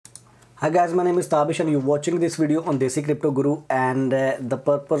Hi guys, my name is Tabish and you're watching this video on Desi Crypto Guru, and the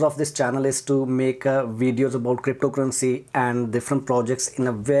purpose of this channel is to make videos about cryptocurrency and different projects in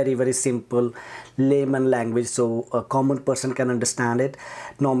a very simple layman language so a common person can understand it.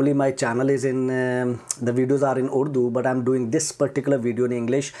 Normally my channel is in the videos are in Urdu, but I'm doing this particular video in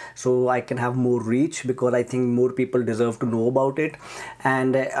English so I can have more reach, because I think more people deserve to know about it,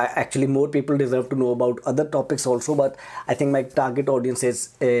 and actually more people deserve to know about other topics also, but I think my target audience is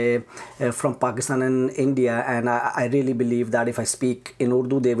from Pakistan and India, and I really believe that if I speak in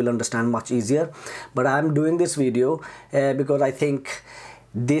Urdu they will understand much easier. But I'm doing this video because I think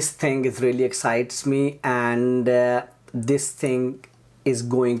this thing is really excites me, and this thing is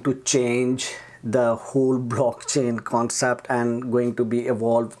going to change the whole blockchain concept and going to be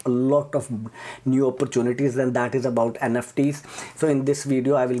evolve a lot of new opportunities, and that is about NFTs. So in this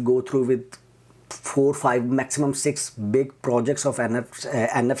video I will go through with 4, 5, maximum 6 big projects of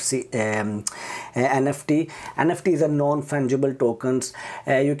NFT. NFT is a non-fungible tokens.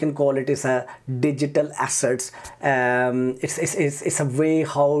 You can call it as a digital assets. It's a way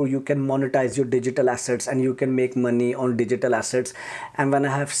how you can monetize your digital assets and you can make money on digital assets. And when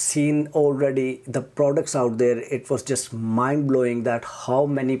I have seen already the products out there, it was just mind-blowing that how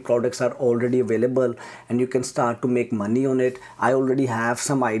many products are already available and you can start to make money on it. I already have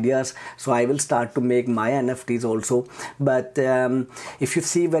some ideas, so I will start to make my NFTs also. But if you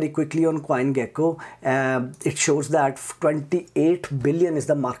see very quickly on CoinGecko, it shows that 28 billion is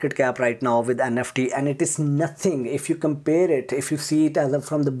the market cap right now with NFT, and it is nothing if you compare it. If you see it as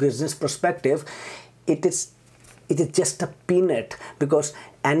from the business perspective, it is just a peanut, because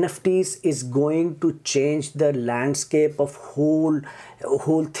NFTs is going to change the landscape of whole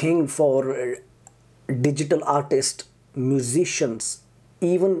thing for digital artists, musicians,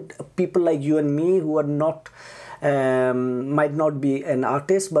 even people like you and me who are not might not be an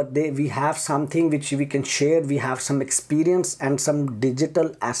artist, but we have something which we can share. We have some experience and some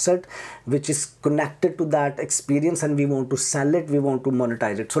digital asset which is connected to that experience, and we want to sell it, we want to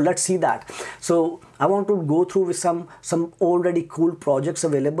monetize it. So let's see that. So I want to go through with some already cool projects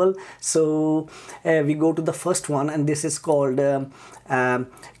available. So we go to the first one, and this is called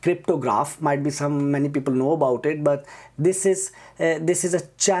Cryptograph. Might be many people know about it, but this is a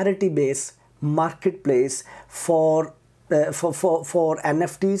charity based marketplace for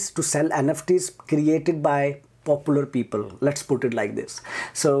NFTs, to sell NFTs created by popular people. Let's put it like this.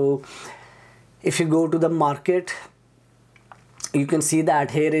 So if you go to the market, you can see that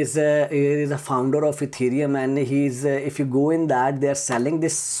here is a founder of Ethereum, and he's if you go in that, they're selling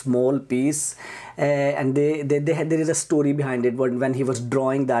this small piece, and there is a story behind it when he was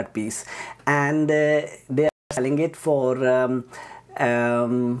drawing that piece, and they are selling it for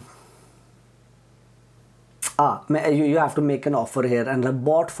you have to make an offer here, and I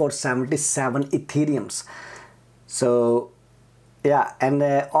bought for 77 Ethereums. So yeah, and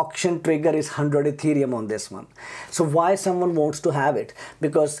the auction trigger is 100 Ethereum on this one. So why someone wants to have it?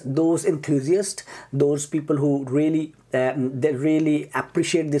 Because those enthusiasts, those people who really they really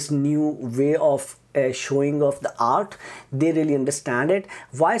appreciate this new way of showing off the art, they really understand it.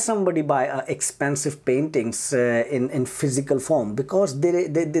 Why somebody buy expensive paintings in physical form? Because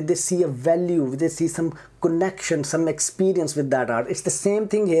they see a value, they see some connection, some experience with that art. It's the same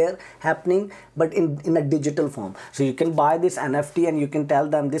thing here happening, but in a digital form. So you can buy this NFT and you can tell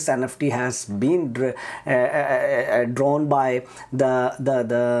them this NFT has been drawn by the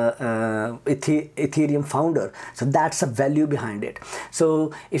Ethereum founder. So that's a value behind it.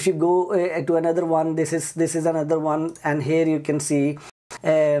 So if you go to another one, this is another one, and here you can see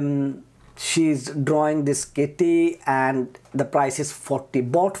she's drawing this kitty, and the price is 40,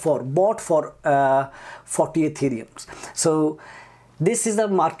 bought for 40 Ethereums. So this is a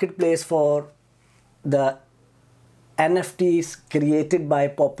marketplace for the NFTs created by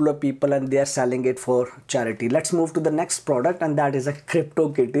popular people, and they are selling it for charity. Let's move to the next product, and that is a crypto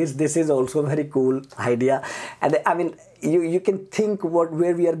kitties. This is also a very cool idea, and I mean you can think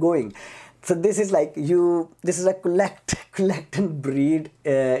where we are going. So this is like this is a collect and breed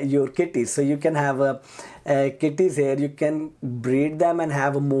your kitties. So you can have kitties here, you can breed them and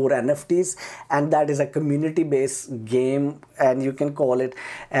have more NFTs, and that is a community based game, and you can call it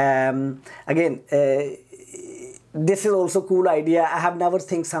again this is also cool idea. I have never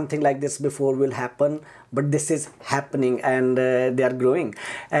think something like this before will happen, but this is happening, and they are growing.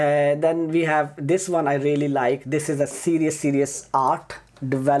 Then we have this one I really like. This is a serious art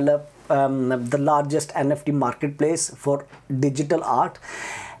develop the largest NFT marketplace for digital art,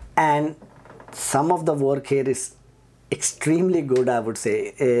 and some of the work here is extremely good, I would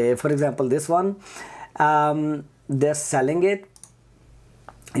say. For example, this one, they're selling it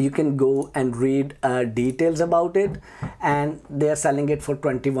You can go and read details about it, and they are selling it for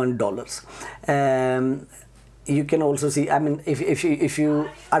 $21. You can also see, I mean, if you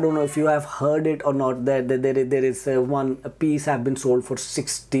I don't know if you have heard it or not, that there is one piece have been sold for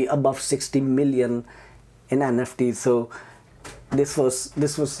above 60 million in NFTs. So this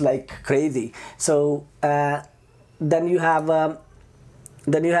was like crazy. So then you have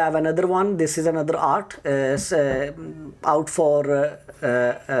another one. This is another art out for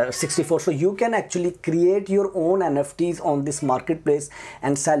 64. So you can actually create your own NFTs on this marketplace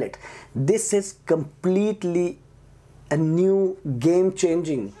and sell it. This is completely a new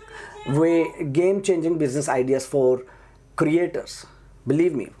game-changing business ideas for creators,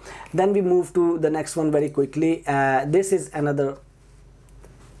 believe me. Then we move to the next one very quickly. This is an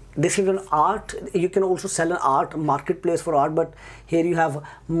art. You can also sell an art marketplace for art, but here you have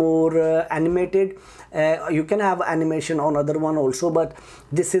more animated. You can have animation on other one also, but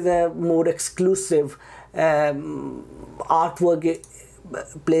this is a more exclusive artwork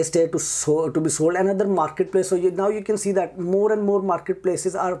placed here to be sold. Another marketplace. So now you can see that more and more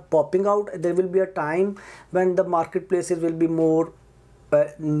marketplaces are popping out. There will be a time when the marketplaces will be more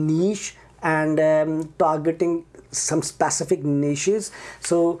niche and targeting some specific niches.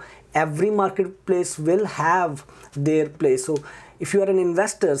 So every marketplace will have their place. So if you are an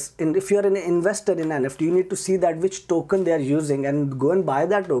investor in NFT, you need to see that which token they are using and go and buy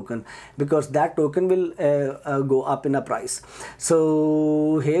that token, because that token will go up in a price.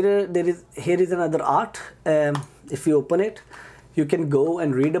 So here is another art. If you open it, you can go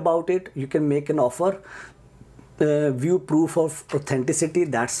and read about it. You can make an offer. View proof of authenticity.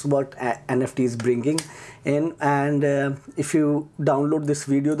 That's what NFT is bringing in. And if you download this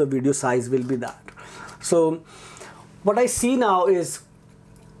video, the video size will be that. So what I see now is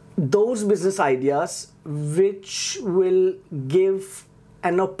those business ideas which will give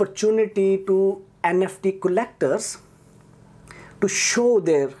an opportunity to NFT collectors to show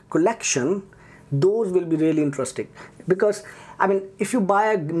their collection. Those will be really interesting, because I mean, if you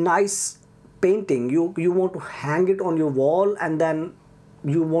buy a nice painting, you want to hang it on your wall, and then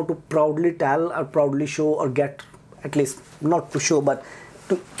you want to proudly tell or proudly show, or get, at least not to show, but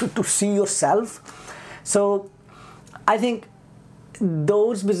to see yourself. So I think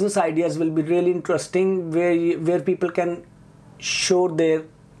those business ideas will be really interesting, where people can show their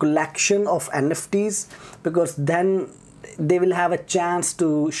collection of NFTs, because then they will have a chance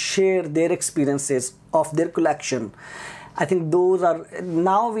to share their experiences of their collection. I think those are,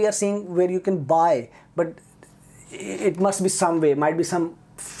 now we are seeing where you can buy, but it must be some way, might be some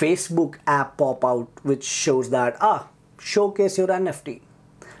Facebook app pop out which shows that, showcase your NFT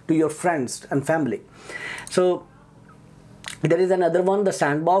to your friends and family. So there is another one, the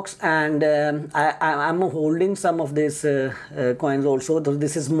sandbox, and I'm holding some of these coins also.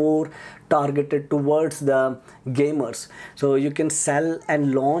 This is more targeted towards the gamers, so you can sell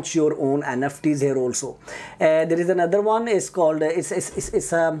and launch your own NFTs here also. There is another one, is called it's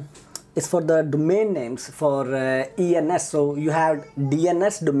for the domain names for ENS. So you have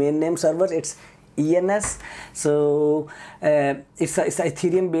DNS, domain name servers, it's ENS. So it's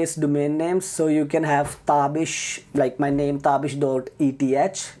Ethereum based domain names. So you can have Tabish, like my name,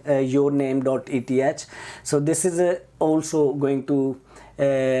 tabish.eth, your name.eth. So this is also going to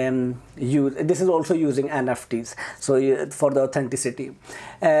this is also using NFTs, so for the authenticity.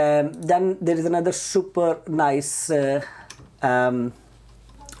 Then there is another super nice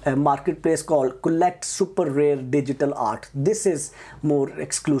a marketplace called Collect Super Rare Digital Art. This is more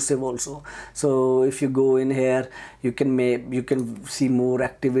exclusive also. So if you go in here, you can see more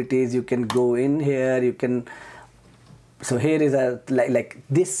activities. You can go in here, you can. So here is a like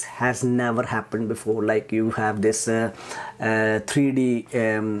this has never happened before. Like you have this 3D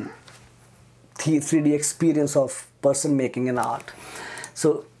 3D experience of person making an art.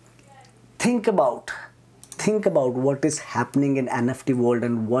 So think about what is happening in NFT world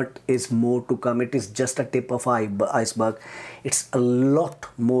and what is more to come. It is just a tip of iceberg. It's a lot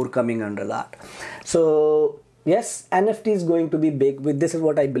more coming under that. So yes, NFT is going to be big. This is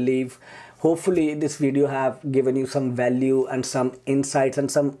what I believe. Hopefully this video have given you some value and some insights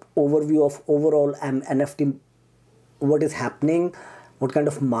and some overview of overall NFT, what is happening, what kind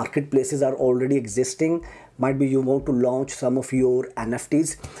of marketplaces are already existing. Might be you want to launch some of your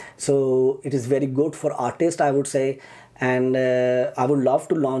NFTs. So it is very good for artists, I would say. And I would love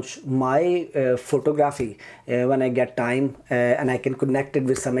to launch my photography when I get time, and I can connect it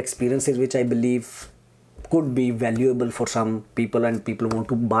with some experiences which I believe could be valuable for some people and people want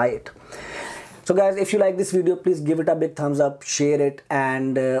to buy it. So guys, if you like this video, please give it a big thumbs up, share it,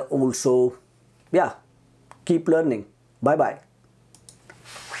 and also, yeah, keep learning. Bye bye.